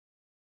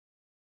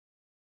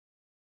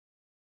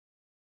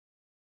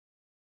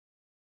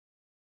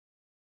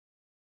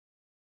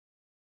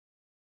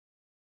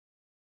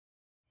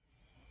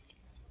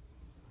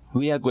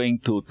We are going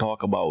to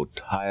talk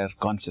about higher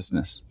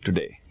consciousness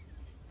today.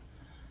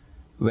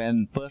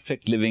 When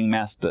perfect living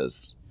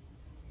masters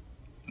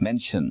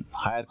mention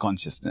higher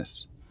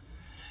consciousness,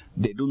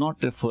 they do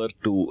not refer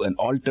to an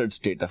altered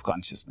state of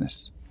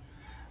consciousness.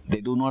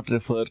 They do not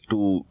refer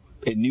to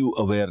a new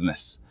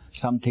awareness,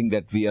 something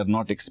that we are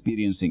not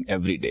experiencing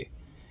every day.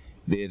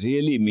 They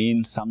really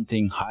mean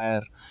something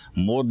higher,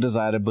 more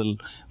desirable,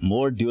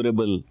 more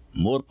durable,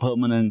 more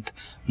permanent,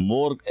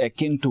 more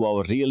akin to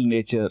our real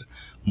nature,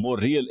 more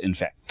real in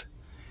fact.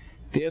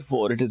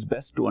 Therefore, it is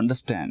best to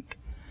understand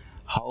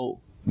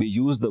how we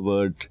use the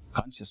word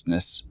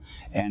consciousness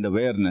and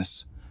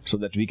awareness so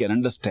that we can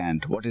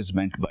understand what is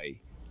meant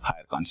by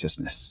higher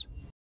consciousness.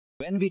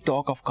 When we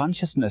talk of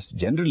consciousness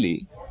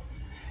generally,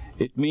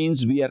 it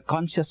means we are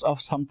conscious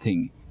of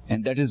something,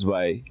 and that is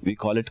why we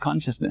call it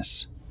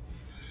consciousness.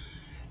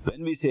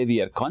 When we say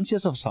we are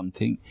conscious of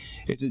something,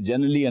 it is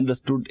generally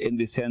understood in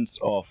the sense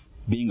of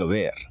being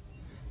aware,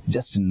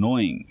 just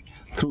knowing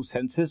through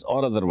senses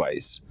or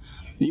otherwise.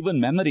 Even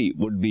memory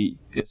would be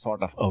a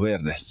sort of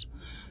awareness.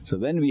 So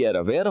when we are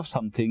aware of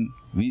something,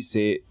 we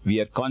say we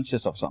are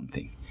conscious of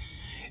something.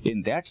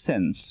 In that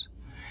sense,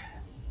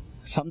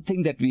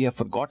 something that we have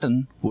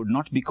forgotten would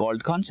not be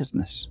called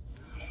consciousness.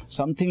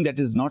 Something that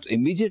is not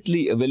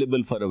immediately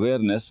available for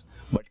awareness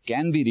but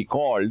can be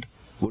recalled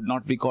would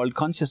not be called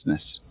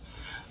consciousness.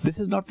 This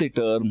is not the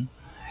term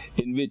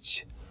in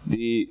which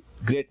the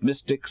great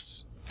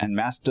mystics and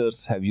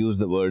masters have used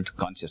the word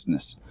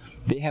consciousness.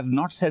 They have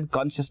not said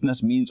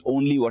consciousness means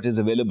only what is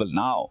available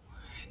now.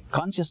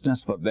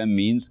 Consciousness for them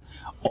means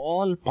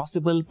all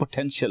possible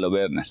potential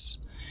awareness.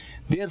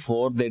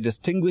 Therefore, they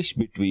distinguish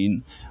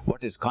between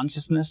what is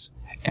consciousness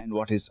and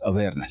what is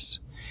awareness.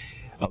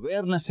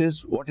 Awareness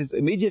is what is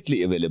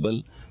immediately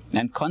available,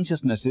 and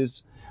consciousness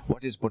is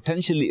what is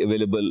potentially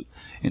available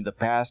in the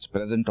past,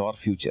 present or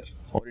future,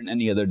 or in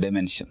any other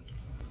dimension.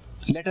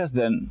 Let us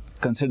then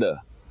consider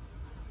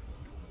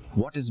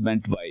what is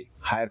meant by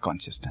higher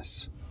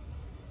consciousness.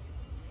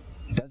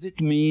 Does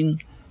it mean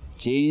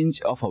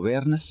change of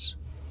awareness?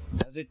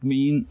 Does it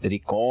mean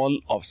recall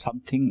of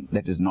something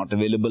that is not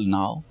available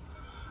now?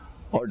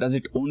 Or does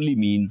it only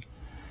mean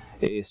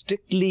a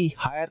strictly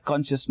higher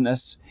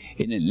consciousness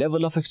in a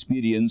level of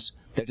experience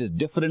that is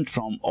different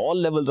from all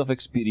levels of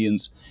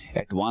experience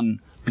at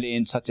one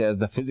plane, such as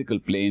the physical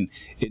plane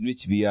in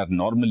which we are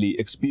normally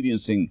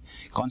experiencing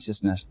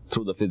consciousness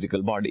through the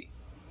physical body?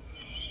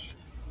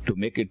 To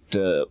make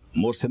it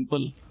more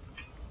simple,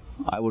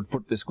 I would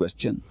put this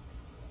question.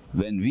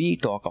 When we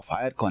talk of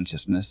higher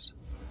consciousness,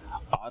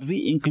 are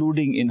we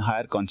including in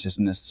higher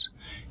consciousness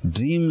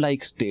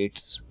dream-like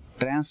states,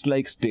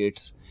 trance-like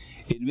states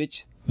in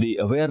which the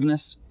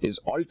awareness is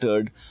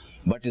altered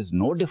but is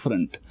no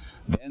different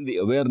than the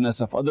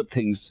awareness of other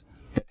things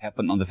that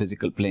happen on the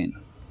physical plane?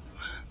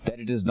 That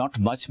it is not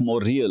much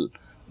more real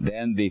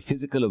than the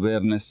physical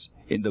awareness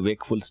in the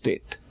wakeful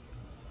state?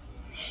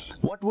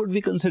 What would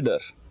we consider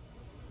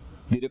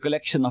the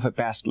recollection of a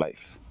past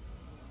life?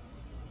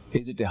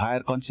 Is it a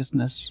higher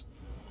consciousness,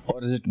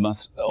 or is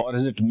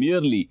it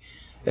merely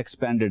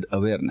expanded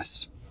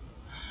awareness?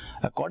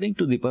 According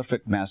to the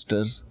perfect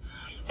masters,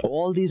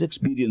 all these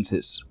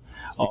experiences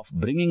of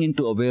bringing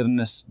into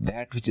awareness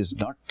that which is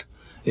not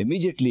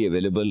immediately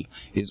available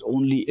is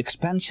only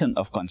expansion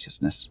of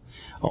consciousness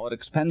or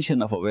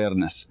expansion of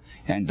awareness,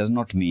 and does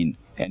not mean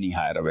any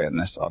higher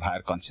awareness or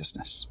higher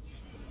consciousness.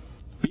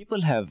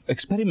 People have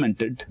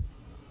experimented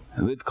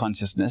with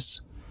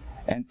consciousness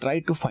and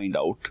tried to find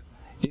out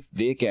if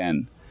they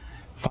can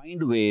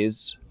find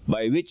ways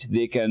by which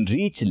they can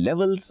reach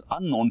levels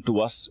unknown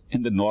to us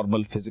in the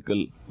normal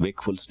physical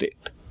wakeful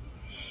state.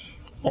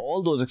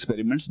 All those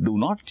experiments do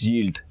not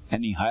yield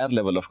any higher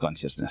level of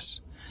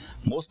consciousness.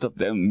 Most of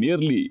them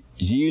merely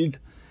yield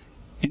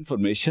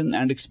information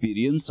and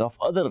experience of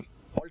other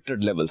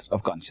altered levels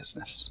of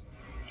consciousness,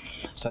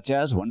 such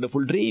as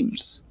wonderful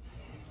dreams,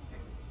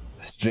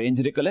 strange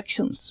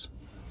recollections,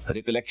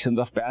 recollections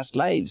of past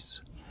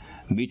lives,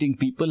 meeting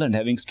people and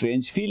having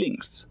strange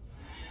feelings,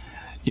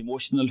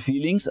 emotional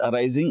feelings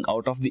arising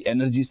out of the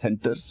energy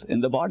centers in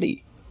the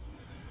body,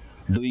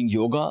 doing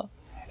yoga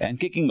and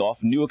kicking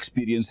off new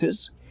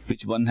experiences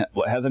which one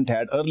hasn't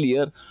had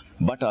earlier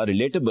but are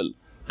relatable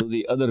to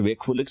the other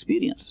wakeful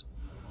experience.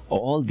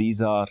 All these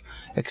are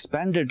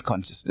expanded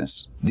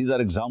consciousness. These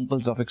are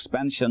examples of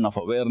expansion of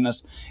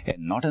awareness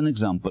and not an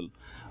example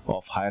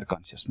of higher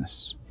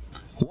consciousness.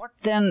 What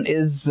then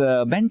is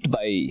meant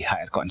by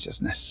higher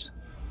consciousness?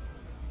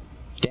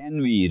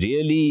 Can we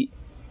really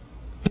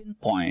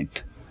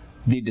pinpoint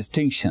the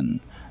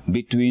distinction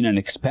between an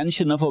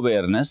expansion of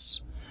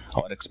awareness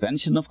or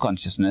expansion of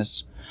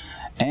consciousness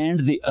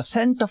and the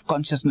ascent of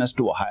consciousness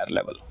to a higher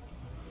level?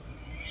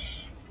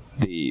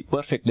 The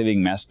perfect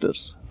living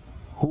masters,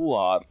 who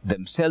are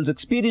themselves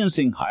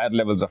experiencing higher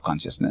levels of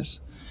consciousness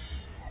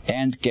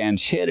and can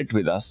share it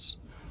with us,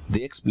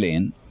 they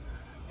explain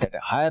that a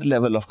higher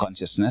level of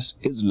consciousness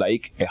is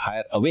like a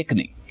higher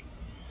awakening.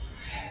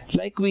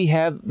 Like we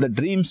have the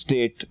dream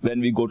state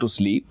when we go to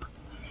sleep,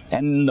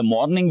 and in the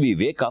morning we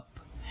wake up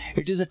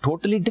it is a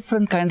totally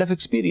different kind of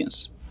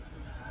experience.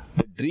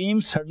 The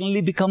dream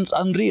suddenly becomes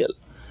unreal.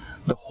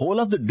 The whole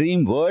of the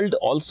dream world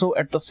also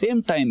at the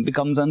same time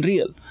becomes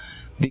unreal.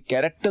 The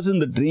characters in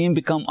the dream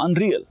become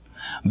unreal.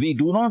 We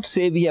do not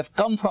say we have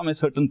come from a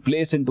certain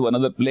place into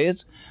another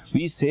place.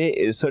 We say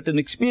a certain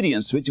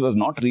experience which was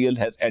not real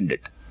has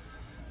ended.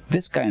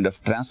 This kind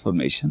of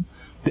transformation,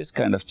 this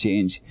kind of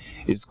change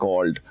is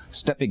called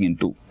stepping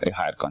into a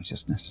higher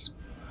consciousness.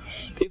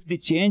 If the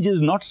change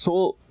is not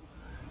so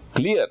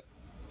clear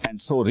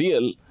and so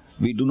real,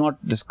 we do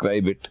not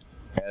describe it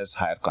as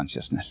higher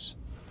consciousness.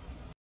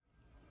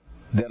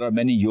 There are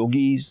many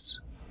yogis,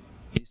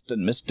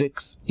 Eastern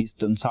mystics,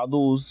 Eastern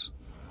sadhus,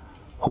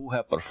 who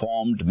have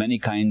performed many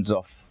kinds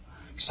of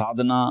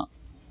sadhana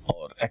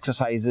or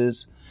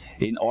exercises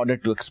in order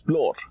to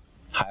explore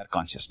higher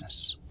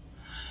consciousness.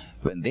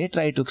 When they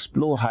try to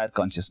explore higher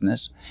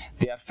consciousness,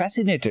 they are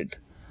fascinated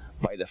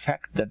by the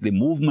fact that the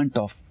movement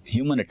of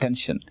human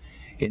attention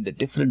in the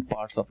different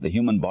parts of the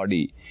human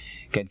body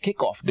can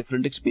kick off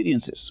different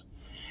experiences.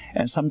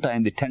 And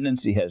sometimes the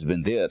tendency has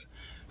been there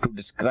to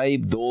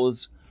describe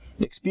those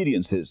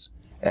experiences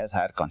as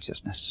higher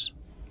consciousness.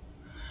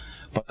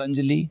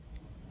 Patanjali,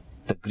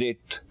 the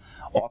great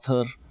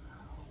author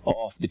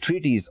of the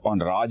treatise on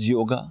Raj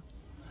Yoga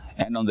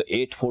and on the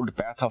Eightfold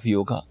Path of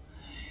Yoga,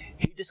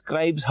 he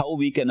describes how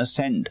we can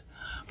ascend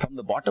from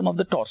the bottom of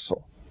the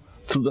torso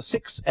through the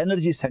 6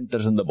 energy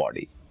centers in the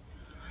body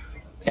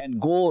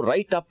and go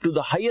right up to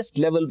the highest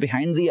level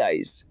behind the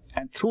eyes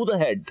and through the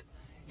head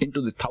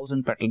into the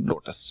 1,000-petaled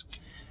lotus.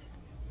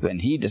 When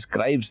he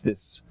describes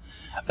this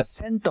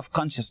ascent of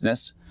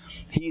consciousness,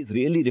 he is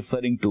really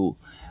referring to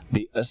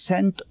the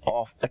ascent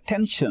of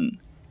attention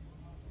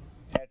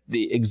at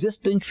the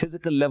existing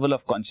physical level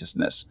of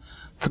consciousness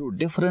through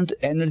different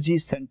energy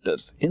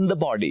centers in the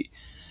body.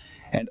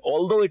 And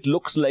although it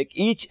looks like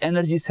each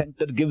energy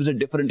center gives a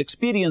different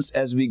experience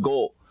as we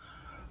go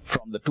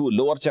from the 2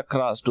 lower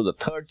chakras to the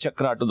 3rd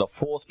chakra to the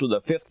 4th to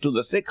the 5th to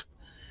the 6th,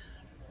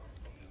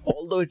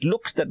 although it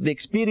looks that the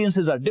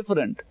experiences are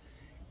different,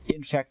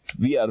 in fact,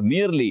 we are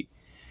merely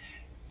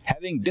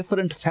having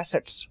different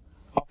facets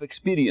of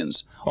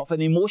experience of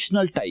an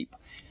emotional type,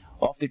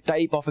 of the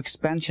type of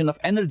expansion of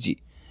energy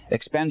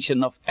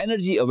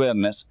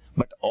awareness,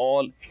 but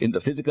all in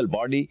the physical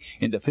body,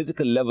 in the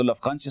physical level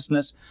of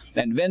consciousness.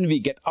 And when we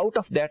get out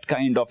of that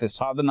kind of a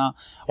sadhana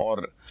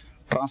or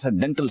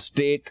transcendental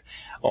state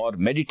or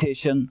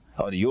meditation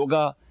or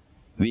yoga,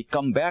 we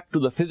come back to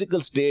the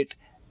physical state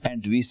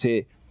and we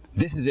say,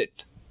 this is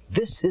it.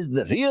 This is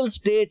the real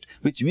state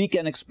which we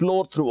can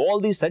explore through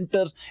all these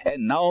centers,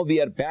 and now we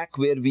are back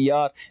where we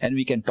are and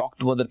we can talk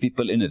to other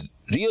people in a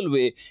real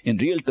way, in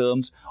real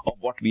terms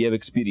of what we have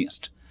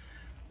experienced.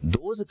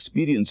 Those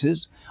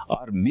experiences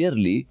are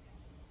merely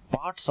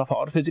parts of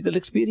our physical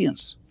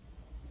experience.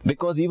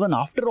 Because even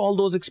after all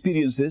those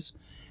experiences,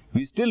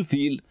 we still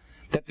feel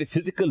that the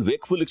physical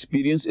wakeful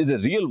experience is a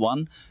real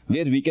one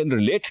where we can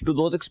relate to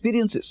those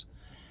experiences.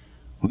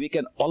 We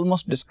can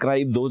almost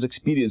describe those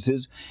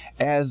experiences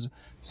as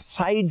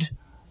side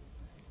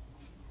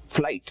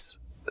flights,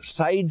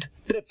 side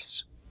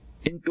trips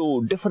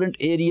into different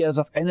areas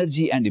of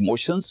energy and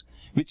emotions,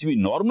 which we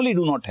normally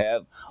do not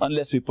have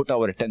unless we put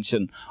our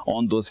attention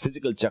on those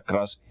physical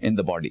chakras in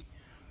the body.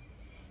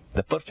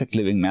 The perfect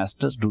living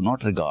masters do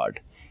not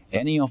regard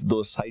any of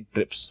those side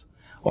trips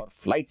or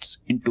flights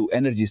into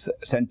energy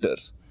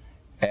centers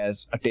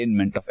as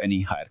attainment of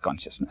any higher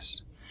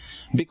consciousness.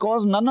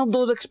 Because none of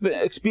those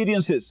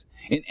experiences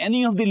in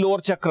any of the lower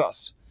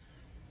chakras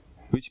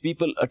which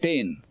people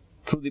attain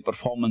through the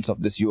performance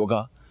of this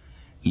yoga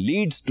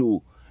leads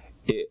to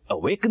an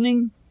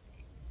awakening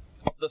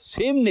of the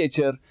same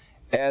nature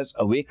as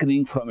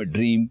awakening from a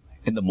dream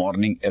in the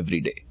morning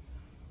every day.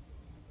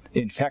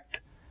 In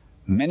fact,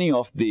 many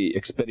of the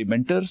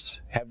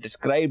experimenters have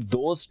described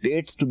those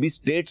states to be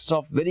states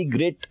of very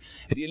great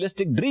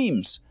realistic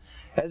dreams,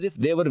 as if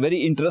they were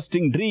very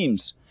interesting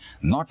dreams,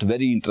 not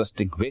very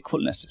interesting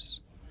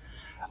wakefulnesses.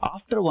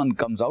 After one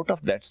comes out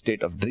of that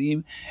state of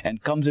dream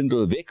and comes into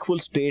a wakeful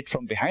state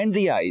from behind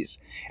the eyes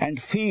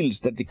and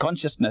feels that the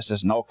consciousness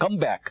has now come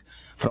back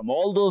from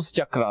all those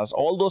chakras,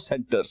 all those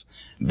centers,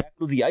 back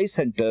to the eye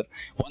center,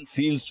 one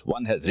feels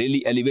one has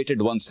really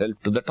elevated oneself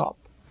to the top.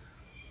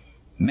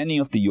 Many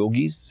of the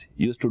yogis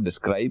used to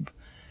describe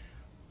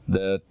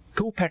the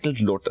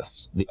 2-petaled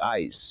lotus, the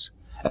eyes,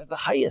 as the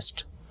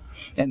highest.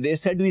 And they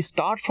said we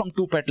start from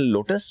 2-petaled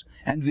lotus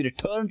and we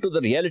return to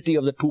the reality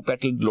of the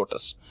 2-petaled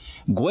lotus,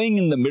 going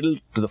in the middle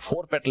to the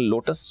 4-petaled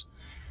lotus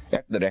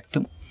at the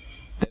rectum,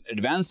 then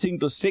advancing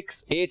to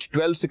 6, 8,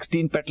 12,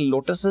 16-petaled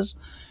lotuses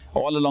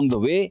all along the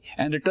way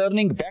and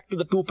returning back to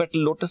the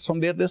 2-petaled lotus from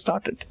where they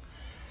started.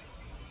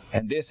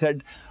 And they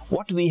said,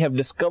 what we have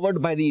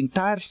discovered by the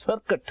entire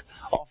circuit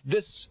of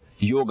this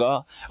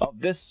yoga, of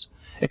this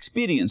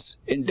experience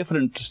in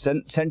different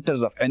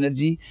centers of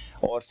energy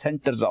or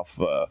centers of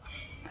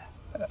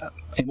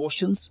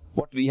emotions,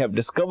 what we have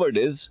discovered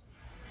is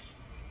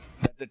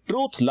that the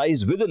truth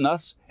lies within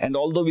us, and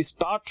although we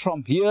start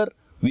from here,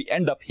 we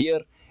end up here,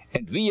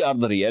 And we are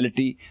the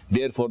reality,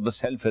 therefore the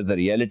self is the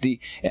reality.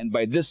 And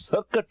by this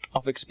circuit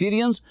of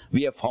experience,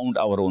 we have found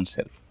our own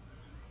self.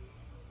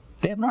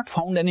 They have not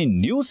found any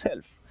new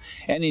self,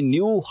 any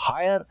new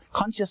higher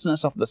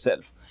consciousness of the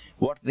self.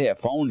 What they have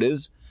found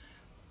is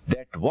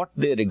that what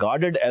they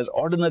regarded as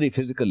ordinary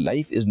physical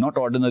life is not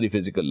ordinary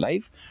physical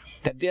life,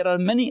 that there are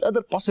many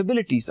other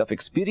possibilities of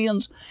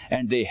experience,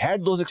 and they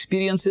had those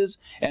experiences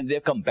and they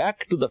have come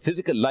back to the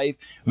physical life,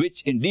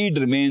 which indeed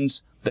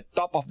remains the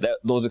top of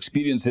those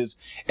experiences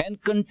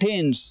and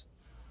contains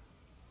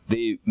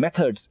the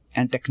methods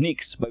and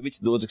techniques by which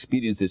those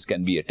experiences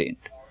can be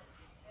attained.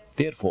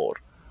 Therefore,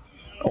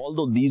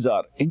 although these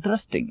are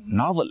interesting,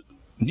 novel,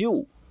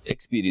 new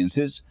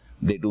experiences,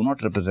 they do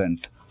not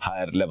represent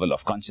higher level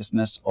of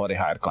consciousness or a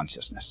higher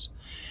consciousness.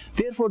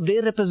 Therefore, they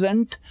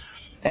represent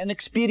an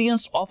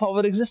experience of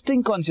our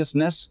existing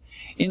consciousness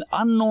in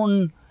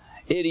unknown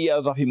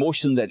areas of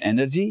emotions and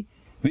energy,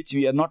 which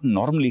we are not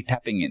normally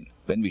tapping in.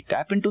 When we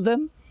tap into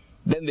them,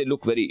 then they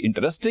look very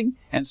interesting,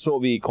 and so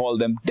we call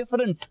them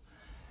different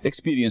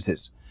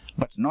experiences,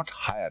 but not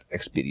higher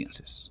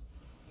experiences.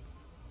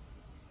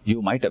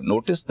 You might have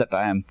noticed that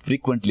I am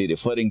frequently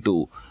referring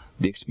to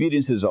the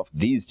experiences of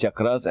these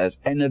chakras as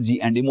energy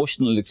and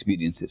emotional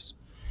experiences.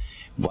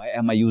 Why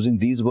am I using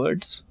these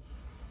words?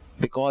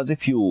 Because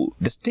if you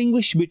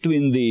distinguish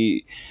between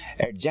the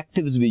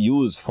adjectives we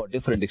use for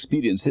different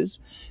experiences,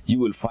 you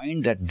will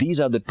find that these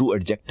are the two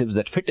adjectives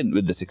that fit in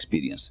with this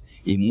experience: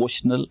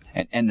 emotional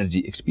and energy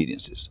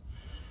experiences.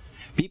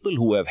 People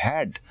who have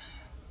had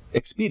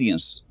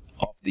experience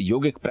of the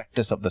yogic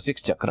practice of the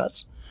 6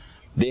 chakras,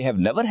 they have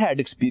never had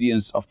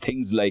experience of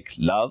things like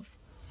love,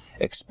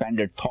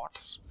 expanded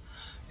thoughts,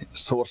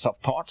 source of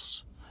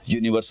thoughts,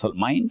 universal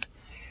mind,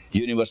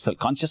 universal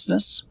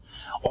consciousness,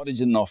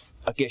 origin of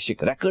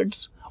Akashic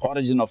records,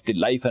 origin of the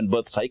life and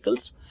birth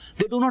cycles.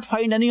 They do not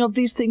find any of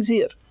these things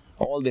here.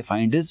 All they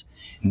find is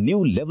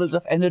new levels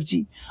of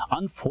energy,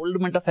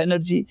 unfoldment of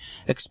energy,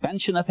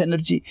 expansion of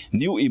energy,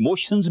 new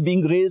emotions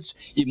being raised,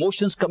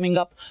 emotions coming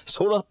up,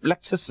 solar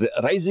plexus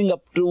rising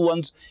up to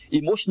one's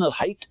emotional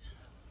height.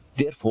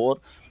 Therefore,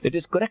 it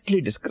is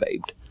correctly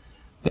described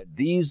that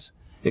these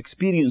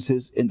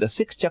experiences in the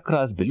 6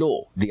 chakras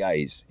below the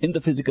eyes, in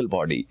the physical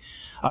body,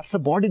 are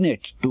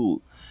subordinate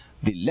to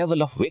the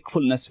level of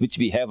wakefulness which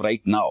we have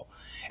right now.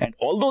 And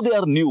although they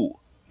are new,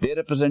 they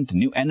represent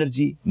new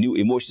energy, new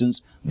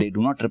emotions. They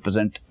do not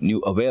represent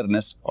new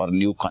awareness or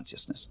new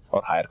consciousness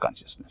or higher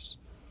consciousness.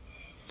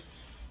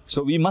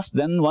 So we must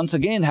then once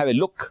again have a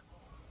look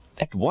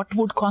at what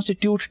would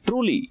constitute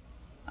truly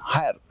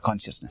higher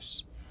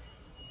consciousness.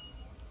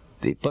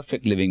 The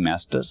perfect living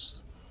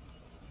masters,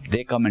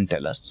 they come and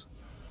tell us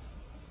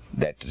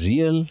that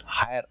real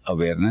higher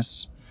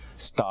awareness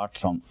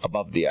starts from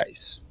above the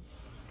eyes,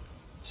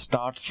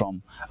 starts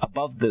from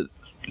above the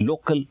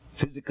local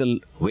physical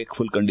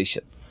wakeful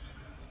condition.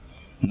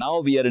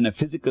 Now we are in a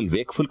physical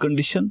wakeful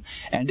condition,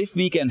 and if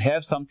we can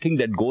have something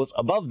that goes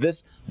above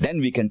this, then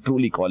we can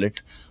truly call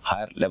it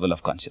higher level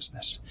of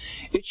consciousness.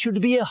 It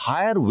should be a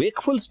higher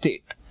wakeful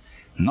state,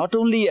 not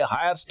only a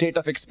higher state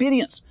of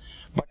experience,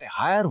 but a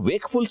higher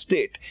wakeful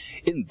state,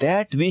 in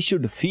that we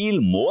should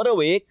feel more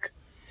awake,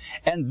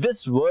 and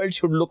this world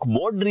should look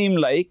more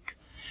dreamlike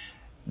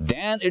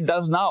than it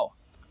does now.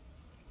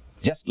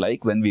 Just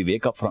like when we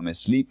wake up from a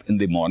sleep in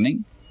the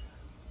morning,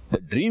 the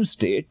dream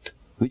state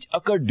which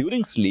occurred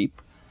during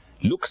sleep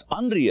looks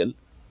unreal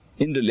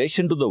in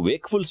relation to the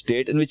wakeful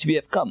state in which we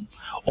have come.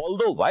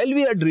 Although while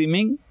we are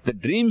dreaming, the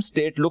dream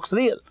state looks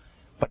real,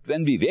 but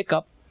when we wake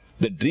up,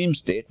 the dream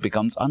state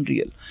becomes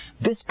unreal.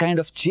 This kind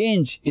of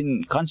change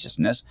in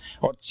consciousness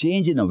or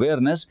change in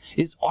awareness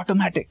is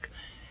automatic.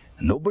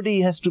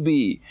 Nobody has to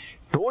be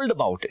told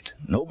about it.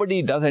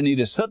 Nobody does any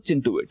research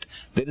into it.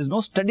 There is no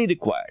study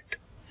required.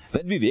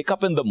 When we wake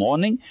up in the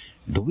morning,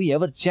 do we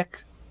ever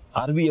check,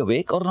 are we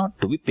awake or not?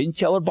 Do we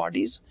pinch our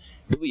bodies?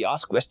 Do we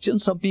ask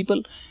questions from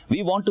people?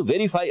 We want to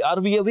verify, are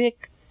we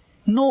awake?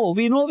 No,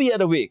 we know we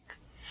are awake.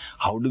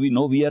 How do we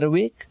know we are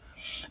awake?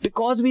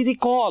 Because we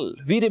recall,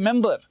 we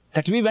remember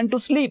that we went to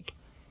sleep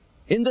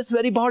in this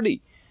very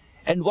body.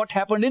 And what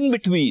happened in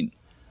between,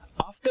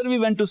 after we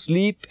went to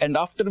sleep and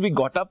after we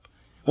got up,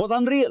 was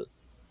unreal.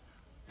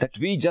 That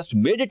we just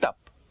made it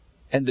up.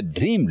 And the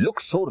dream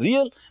looked so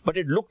real, but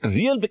it looked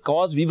real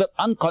because we were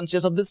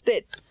unconscious of the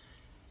state.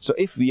 So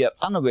if we are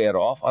unaware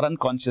of or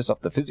unconscious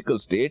of the physical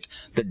state,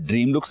 the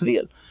dream looks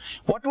real.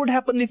 What would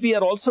happen if we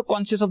are also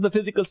conscious of the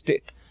physical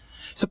state?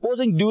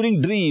 Supposing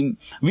during dream,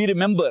 we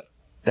remember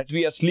that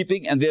we are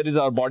sleeping and there is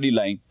our body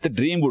lying. The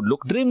dream would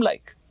look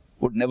dreamlike,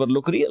 would never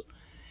look real.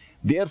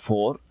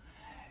 Therefore,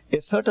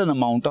 a certain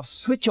amount of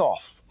switch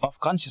off of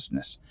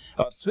consciousness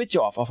or switch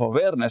off of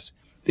awareness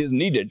is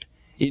needed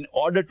in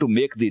order to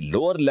make the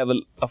lower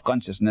level of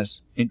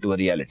consciousness into a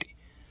reality.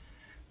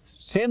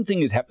 Same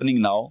thing is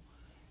happening now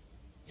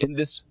in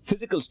this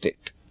physical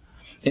state.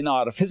 In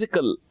our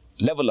physical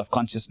level of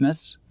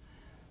consciousness,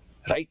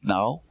 right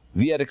now,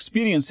 we are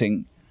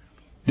experiencing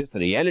this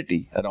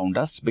reality around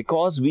us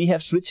because we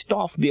have switched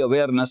off the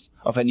awareness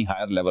of any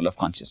higher level of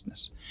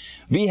consciousness.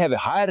 We have a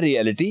higher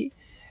reality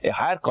a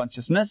higher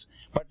consciousness,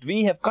 but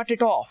we have cut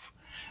it off.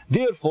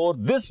 Therefore,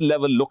 this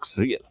level looks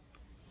real.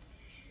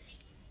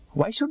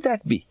 Why should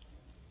that be?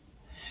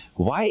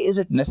 Why is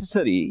it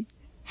necessary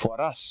for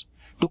us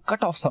to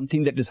cut off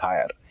something that is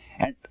higher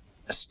and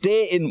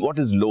stay in what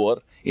is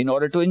lower in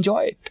order to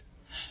enjoy it?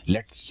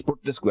 Let's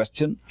put this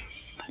question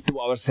to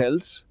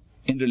ourselves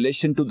in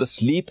relation to the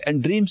sleep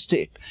and dream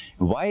state.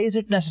 Why is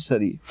it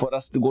necessary for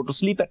us to go to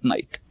sleep at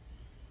night?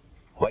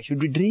 Why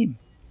should we dream?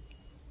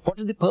 What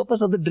is the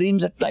purpose of the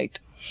dreams at night?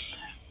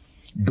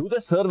 Do they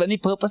serve any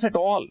purpose at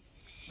all?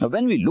 Now,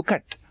 when we look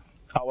at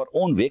our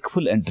own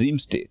wakeful and dream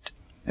state,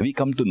 we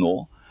come to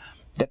know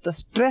that the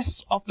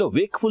stress of the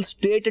wakeful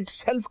state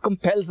itself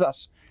compels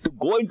us to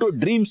go into a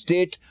dream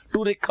state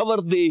to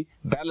recover the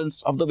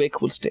balance of the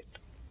wakeful state.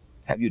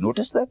 Have you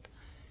noticed that?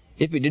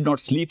 If we did not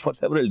sleep for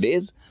several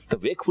days, the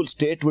wakeful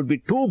state would be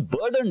too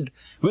burdened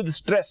with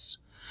stress.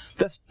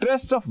 The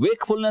stress of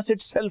wakefulness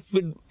itself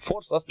will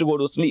force us to go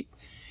to sleep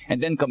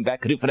and then come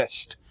back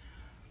refreshed.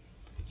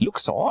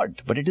 Looks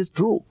odd, but it is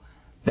true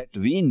that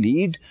we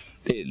need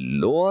a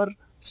lower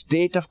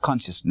state of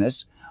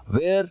consciousness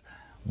where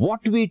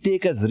what we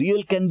take as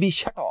real can be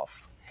shut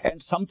off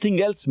and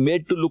something else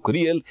made to look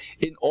real,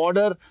 in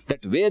order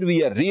that where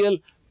we are real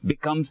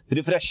becomes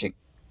refreshing,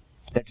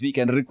 that we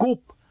can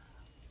recoup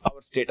our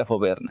state of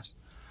awareness.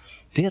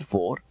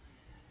 Therefore,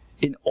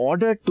 in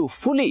order to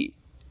fully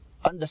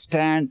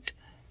understand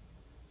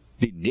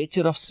the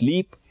nature of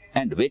sleep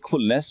and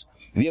wakefulness,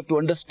 we have to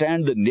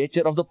understand the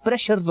nature of the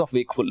pressures of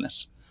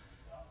wakefulness.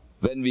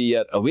 When we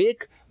are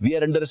awake, we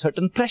are under a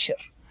certain pressure,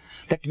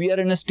 that we are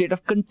in a state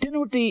of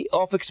continuity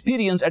of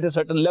experience at a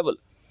certain level.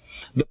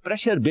 The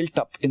pressure built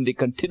up in the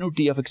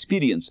continuity of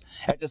experience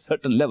at a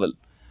certain level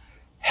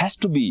has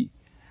to be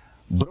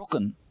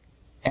broken,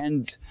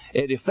 and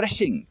a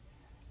refreshing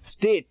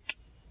state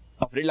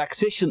of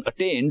relaxation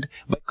attained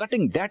by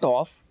cutting that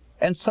off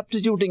and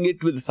substituting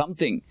it with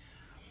something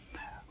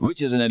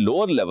which is in a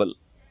lower level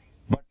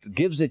but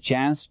gives a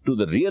chance to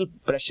the real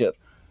pressure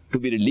to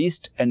be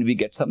released, and we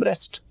get some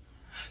rest.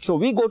 So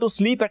we go to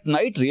sleep at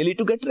night really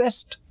to get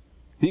rest.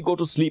 We go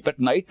to sleep at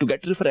night to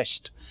get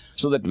refreshed,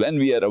 so that when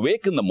we are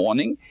awake in the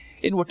morning,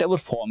 in whatever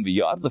form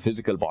we are, the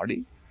physical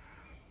body,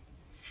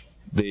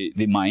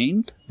 the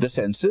mind, the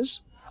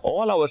senses,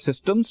 all our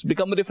systems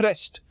become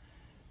refreshed.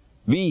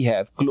 We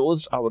have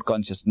closed our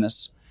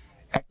consciousness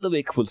at the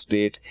wakeful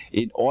state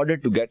in order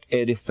to get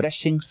a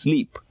refreshing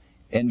sleep,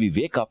 and we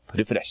wake up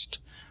refreshed.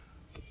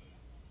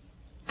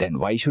 Then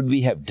why should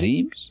we have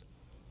dreams?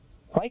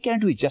 Why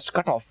can't we just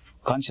cut off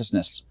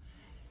consciousness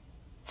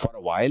for a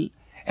while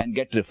and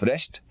get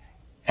refreshed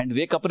and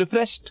wake up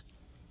refreshed?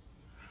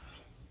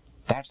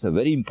 That's a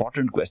very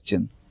important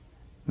question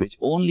which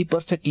only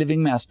perfect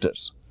living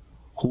masters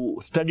who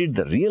studied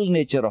the real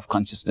nature of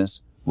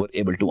consciousness were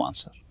able to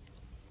answer.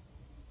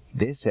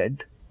 They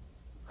said,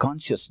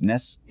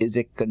 consciousness is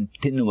a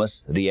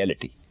continuous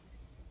reality.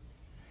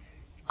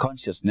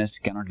 Consciousness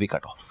cannot be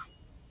cut off.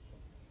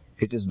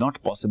 It is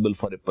not possible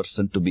for a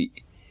person to be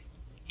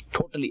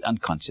totally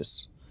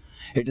unconscious.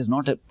 It is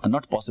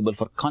not possible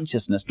for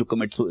consciousness to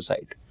commit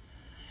suicide.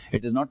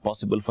 It is not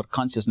possible for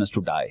consciousness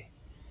to die.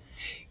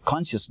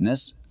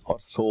 Consciousness or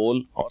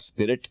soul or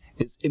spirit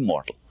is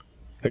immortal.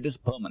 It is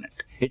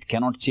permanent. It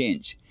cannot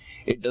change.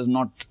 It does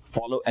not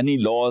follow any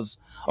laws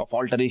of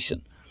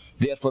alteration.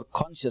 Therefore,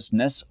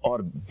 consciousness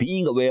or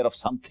being aware of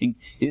something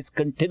is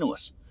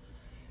continuous.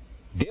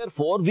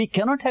 Therefore, we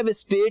cannot have a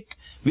state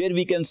where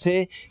we can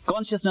say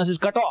consciousness is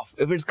cut off.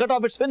 If it's cut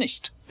off, it's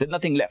finished. There's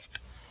nothing left.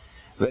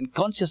 When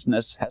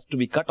consciousness has to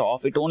be cut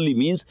off, it only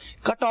means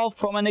cut off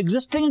from an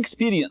existing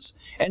experience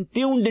and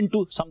tuned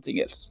into something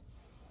else.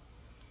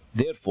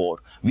 Therefore,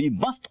 we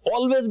must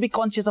always be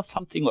conscious of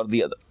something or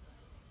the other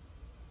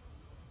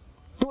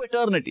to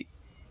eternity.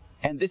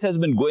 And this has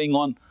been going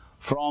on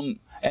from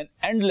an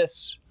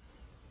endless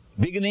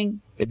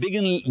beginning, a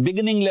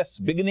beginningless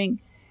beginning,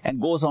 and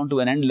goes on to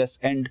an endless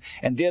end.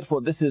 And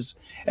therefore, this is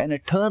an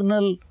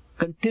eternal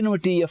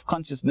continuity of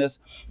consciousness.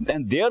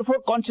 And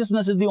therefore,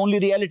 consciousness is the only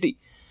reality,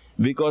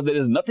 because there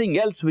is nothing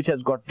else which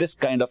has got this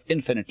kind of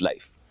infinite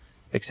life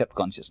except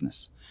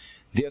consciousness.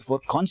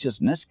 Therefore,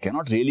 consciousness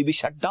cannot really be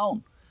shut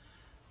down.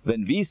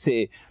 When we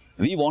say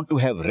we want to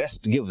have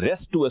rest, give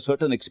rest to a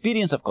certain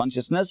experience of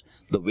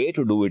consciousness, the way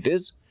to do it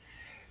is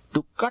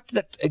to cut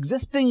that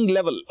existing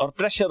level or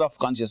pressure of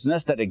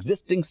consciousness, that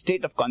existing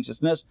state of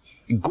consciousness,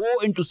 go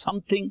into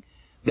something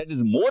that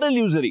is more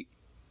illusory,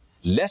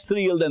 less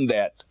real than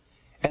that,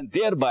 and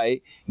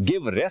thereby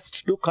give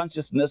rest to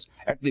consciousness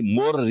at the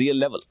more real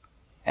level.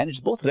 And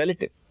it's both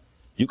relative.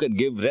 You can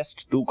give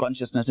rest to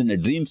consciousness in a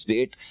dream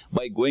state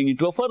by going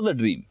into a further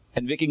dream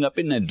and waking up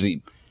in a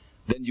dream.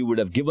 Then you would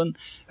have given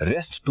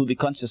rest to the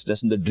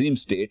consciousness in the dream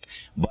state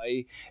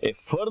by a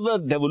further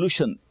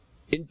devolution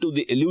into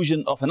the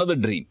illusion of another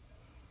dream.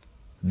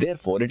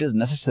 Therefore, it is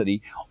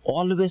necessary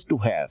always to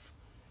have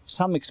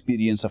some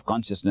experience of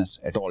consciousness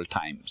at all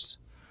times.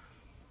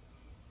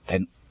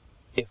 Then,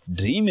 if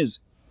dream is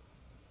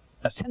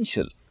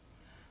essential,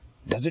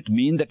 does it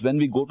mean that when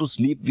we go to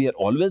sleep, we are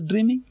always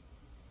dreaming?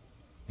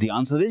 The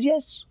answer is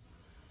yes.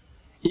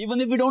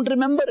 Even if we don't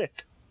remember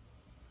it.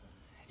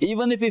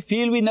 Even if we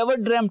feel we never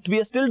dreamt, we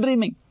are still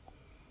dreaming.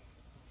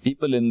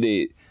 People in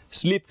the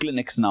sleep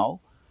clinics now,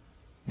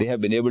 they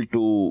have been able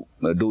to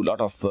do a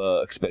lot of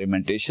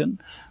experimentation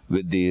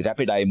with the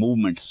rapid eye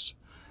movements.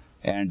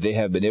 And they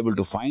have been able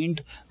to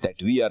find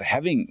that we are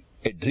having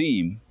a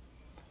dream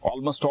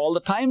almost all the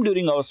time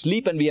during our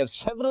sleep, and we have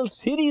several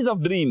series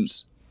of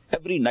dreams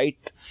every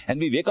night, and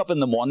we wake up in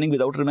the morning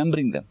without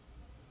remembering them.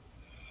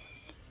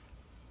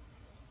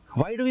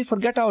 Why do we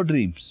forget our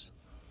dreams?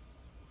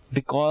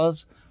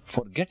 Because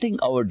forgetting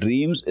our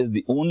dreams is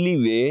the only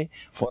way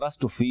for us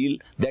to feel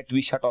that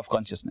we shut off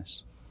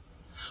consciousness.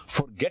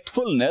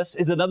 Forgetfulness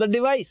is another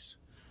device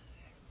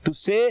to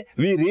say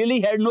we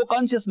really had no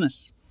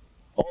consciousness.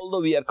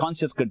 Although we are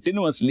conscious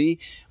continuously,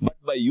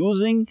 but by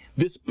using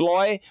this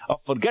ploy of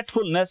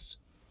forgetfulness,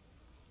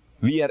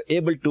 we are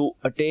able to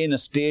attain a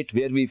state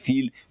where we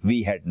feel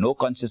we had no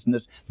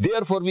consciousness.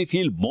 Therefore, we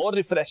feel more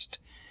refreshed.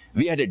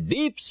 We had a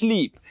deep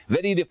sleep,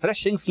 very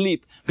refreshing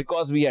sleep,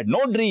 because we had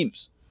no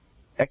dreams.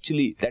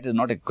 Actually, that is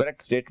not a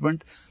correct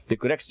statement. The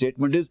correct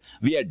statement is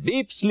we had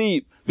deep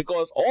sleep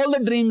because all the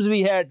dreams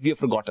we had, we have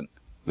forgotten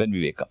when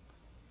we wake up.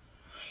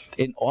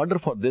 In order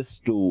for this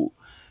to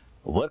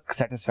work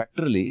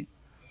satisfactorily,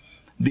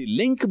 the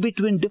link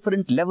between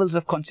different levels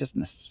of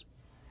consciousness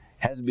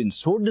has been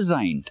so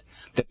designed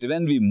that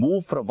when we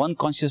move from one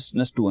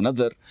consciousness to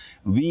another,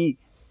 we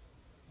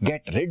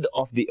get rid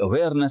of the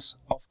awareness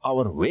of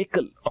our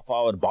vehicle, of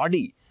our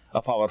body,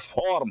 of our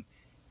form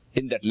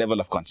in that level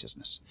of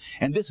consciousness.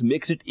 And this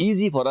makes it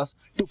easy for us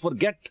to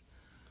forget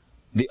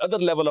the other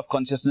level of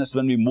consciousness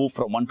when we move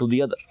from one to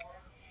the other.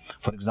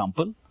 For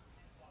example,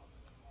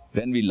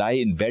 when we lie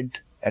in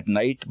bed at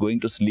night going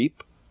to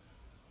sleep,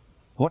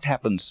 what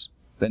happens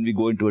when we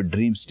go into a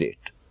dream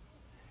state?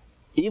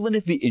 Even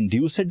if we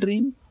induce a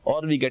dream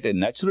or we get a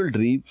natural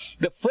dream,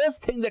 the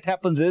first thing that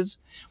happens is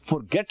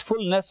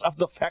forgetfulness of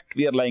the fact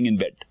we are lying in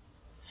bed.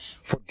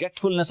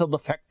 Forgetfulness of the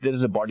fact there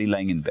is a body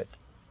lying in bed.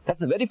 That's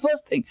the very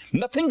first thing.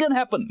 Nothing can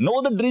happen. No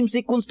other dream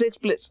sequence takes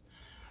place.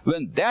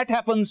 When that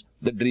happens,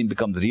 the dream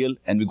becomes real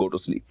and we go to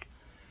sleep.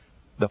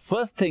 The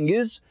first thing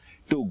is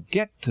to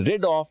get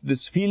rid of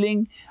this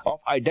feeling of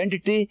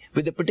identity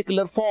with a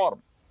particular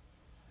form.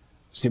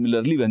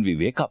 Similarly, when we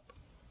wake up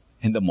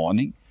in the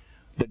morning,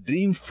 the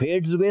dream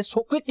fades away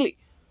so quickly.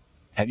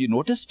 Have you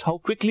noticed how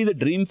quickly the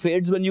dream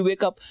fades when you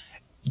wake up?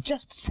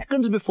 Just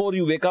seconds before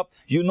you wake up,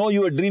 you know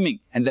you are dreaming,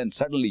 and then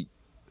suddenly,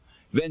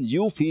 when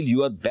you feel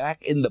you are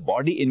back in the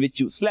body in which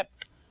you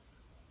slept,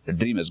 the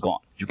dream is gone.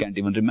 You can't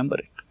even remember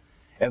it.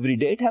 Every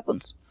day it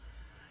happens.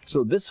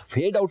 So this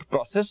fade out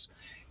process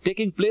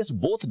taking place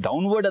both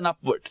downward and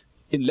upward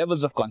in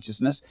levels of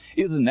consciousness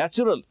is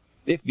natural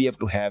if we have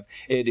to have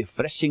a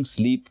refreshing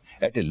sleep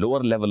at a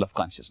lower level of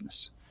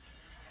consciousness.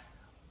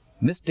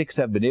 Mystics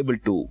have been able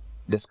to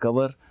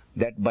discover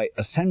that by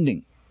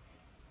ascending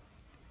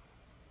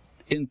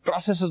in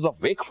processes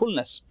of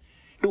wakefulness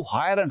to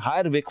higher and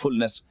higher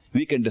wakefulness,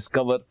 we can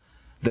discover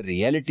the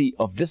reality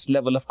of this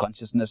level of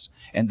consciousness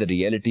and the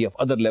reality of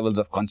other levels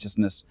of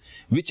consciousness,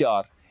 which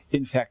are,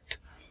 in fact,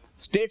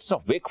 states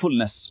of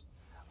wakefulness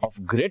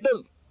of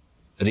greater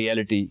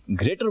reality,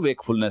 greater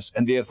wakefulness,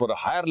 and therefore a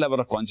higher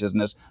level of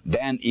consciousness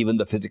than even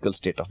the physical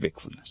state of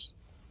wakefulness.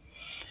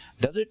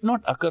 Does it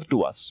not occur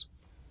to us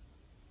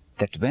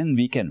that when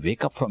we can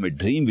wake up from a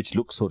dream which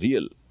looks so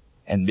real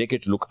and make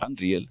it look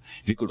unreal,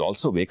 we could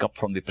also wake up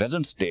from the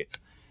present state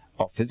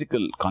of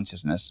physical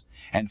consciousness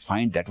and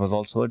find that was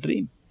also a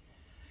dream?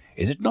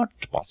 Is it not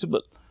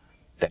possible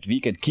that we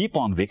can keep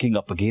on waking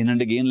up again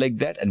and again like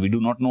that, and we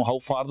do not know how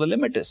far the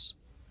limit is?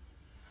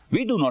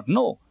 We do not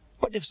know.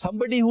 But if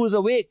somebody who is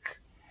awake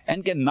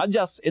and can nudge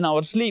us in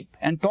our sleep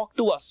and talk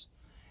to us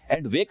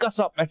and wake us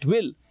up at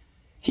will,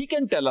 he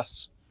can tell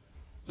us,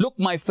 "Look,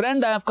 my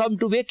friend, I have come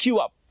to wake you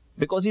up,"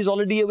 because he's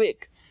already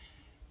awake.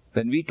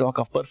 When we talk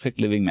of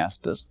perfect living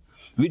masters,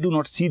 we do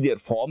not see their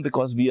form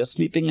because we are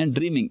sleeping and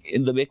dreaming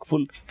in the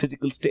wakeful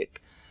physical state.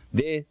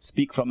 They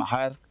speak from a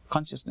higher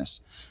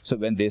consciousness. So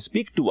when they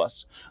speak to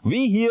us,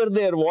 we hear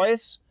their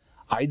voice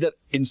either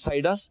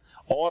inside us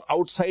or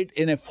outside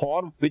in a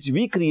form which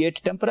we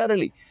create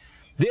temporarily.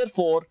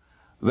 Therefore,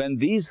 when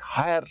these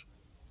higher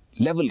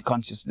level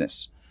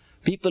consciousness,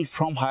 people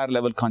from higher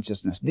level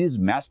consciousness, these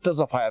masters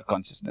of higher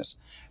consciousness,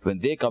 when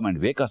they come and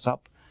wake us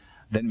up,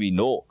 then we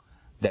know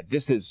that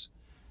this is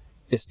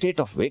a state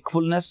of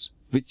wakefulness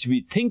which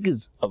we think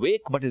is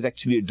awake but is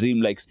actually a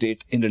dream-like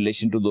state in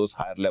relation to those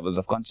higher levels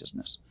of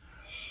consciousness.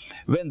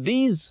 When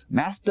these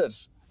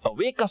masters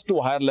awake us to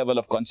a higher level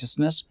of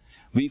consciousness,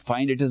 we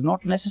find it is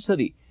not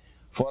necessary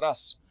for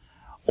us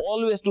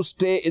always to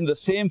stay in the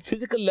same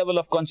physical level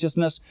of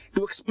consciousness,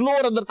 to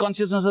explore other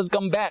consciousness and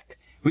come back,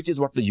 which is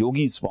what the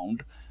yogis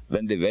found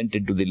when they went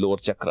into the lower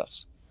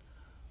chakras.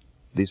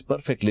 These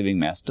perfect living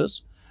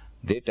masters,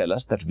 they tell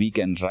us that we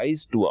can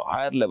rise to a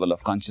higher level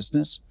of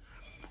consciousness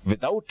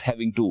without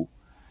having to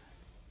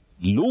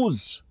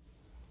lose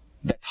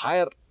that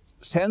higher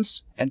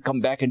sense and come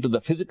back into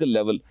the physical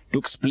level to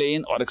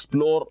explain or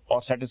explore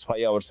or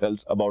satisfy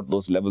ourselves about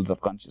those levels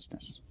of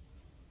consciousness.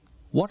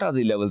 What are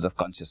the levels of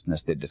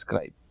consciousness they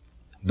describe?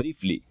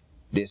 Briefly,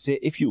 they say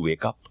if you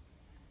wake up,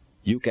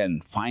 you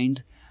can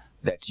find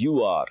that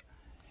you are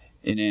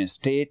in a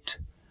state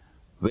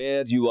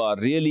where you are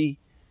really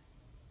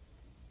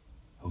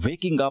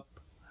waking up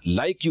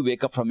like you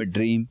wake up from a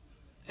dream,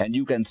 and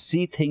you can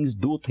see things,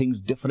 do things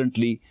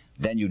differently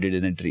than you did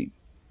in a dream.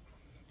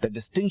 The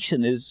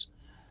distinction is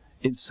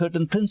in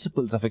certain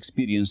principles of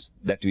experience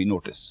that we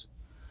notice.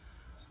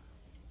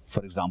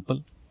 For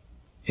example,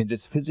 in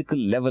this physical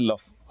level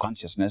of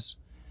consciousness,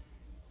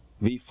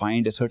 we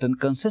find a certain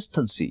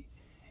consistency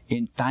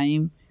in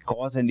time,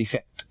 cause and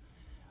effect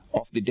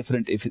of the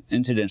different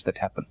incidents that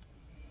happen.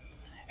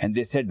 And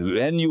they said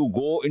when you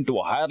go into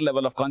a higher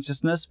level of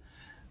consciousness,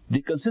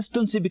 the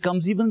consistency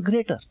becomes even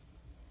greater.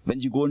 When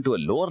you go into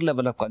a lower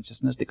level of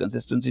consciousness, the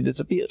consistency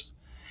disappears.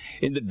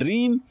 In the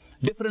dream,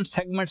 different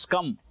segments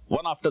come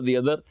one after the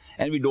other,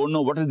 and we don't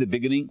know what is the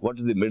beginning, what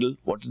is the middle,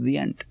 what is the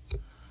end.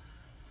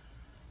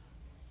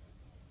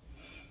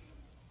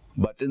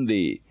 But in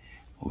the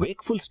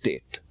wakeful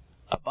state,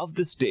 above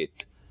this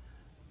state,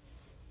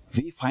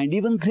 we find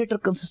even greater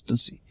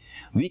consistency.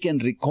 We can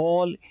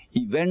recall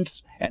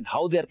events and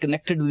how they are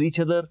connected with each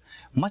other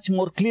much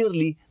more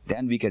clearly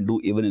than we can do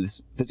even in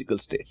this physical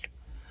state.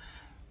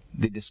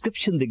 The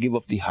description they give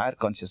of the higher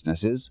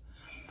consciousness is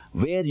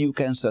where you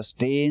can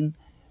sustain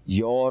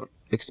your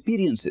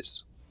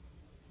experiences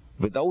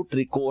without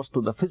recourse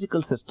to the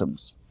physical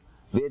systems,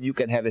 where you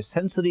can have a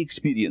sensory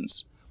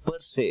experience per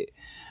se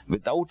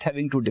without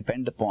having to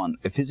depend upon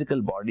a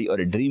physical body or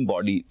a dream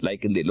body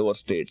like in the lower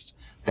states.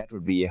 That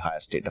would be a higher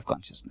state of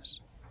consciousness.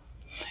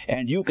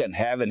 And you can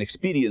have an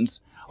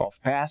experience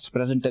of past,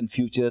 present and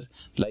future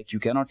like you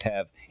cannot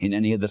have in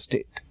any other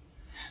state.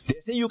 They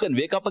say you can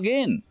wake up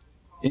again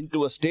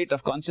into a state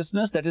of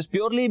consciousness that is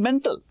purely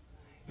mental,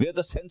 where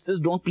the senses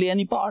don't play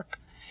any part.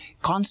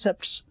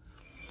 Concepts,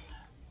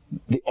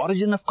 the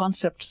origin of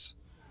concepts,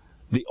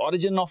 the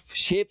origin of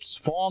shapes,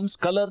 forms,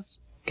 colors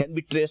can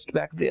be traced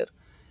back there.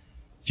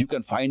 You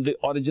can find the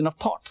origin of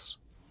thoughts.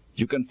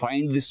 You can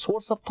find the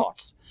source of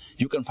thoughts.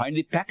 You can find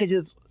the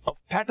packages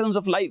of patterns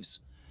of lives,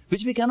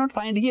 which we cannot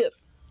find here.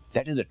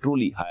 That is a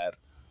truly higher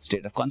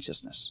state of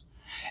consciousness.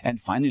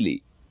 And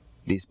finally,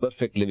 these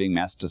perfect living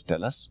masters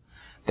tell us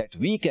that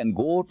we can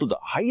go to the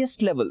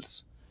highest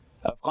levels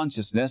of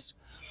consciousness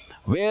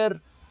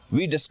where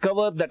we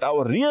discover that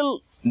our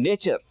real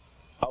nature,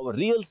 our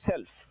real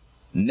self,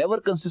 never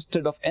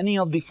consisted of any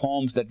of the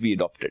forms that we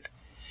adopted.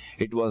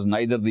 It was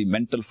neither the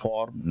mental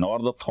form, nor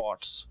the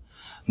thoughts,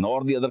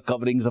 nor the other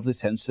coverings of the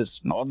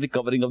senses, nor the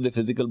covering of the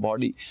physical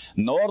body,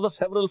 nor the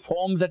several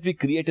forms that we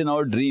create in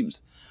our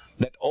dreams.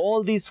 That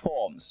all these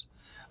forms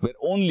were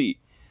only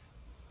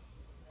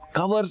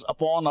covers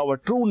upon our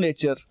true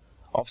nature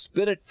of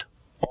spirit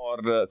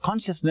or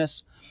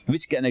consciousness,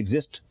 which can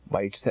exist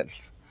by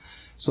itself.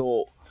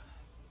 So,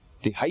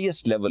 the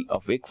highest level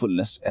of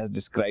wakefulness as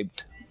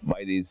described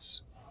by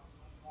these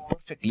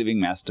perfect living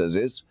masters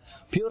is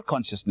pure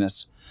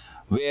consciousness,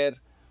 where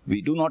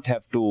we do not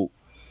have to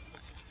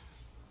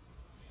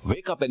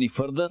wake up any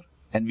further,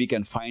 and we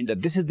can find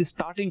that this is the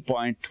starting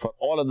point for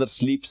all other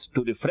sleeps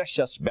to refresh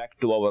us back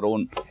to our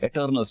own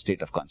eternal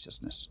state of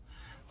consciousness.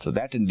 So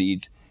that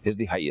indeed is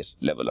the highest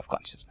level of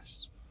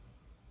consciousness.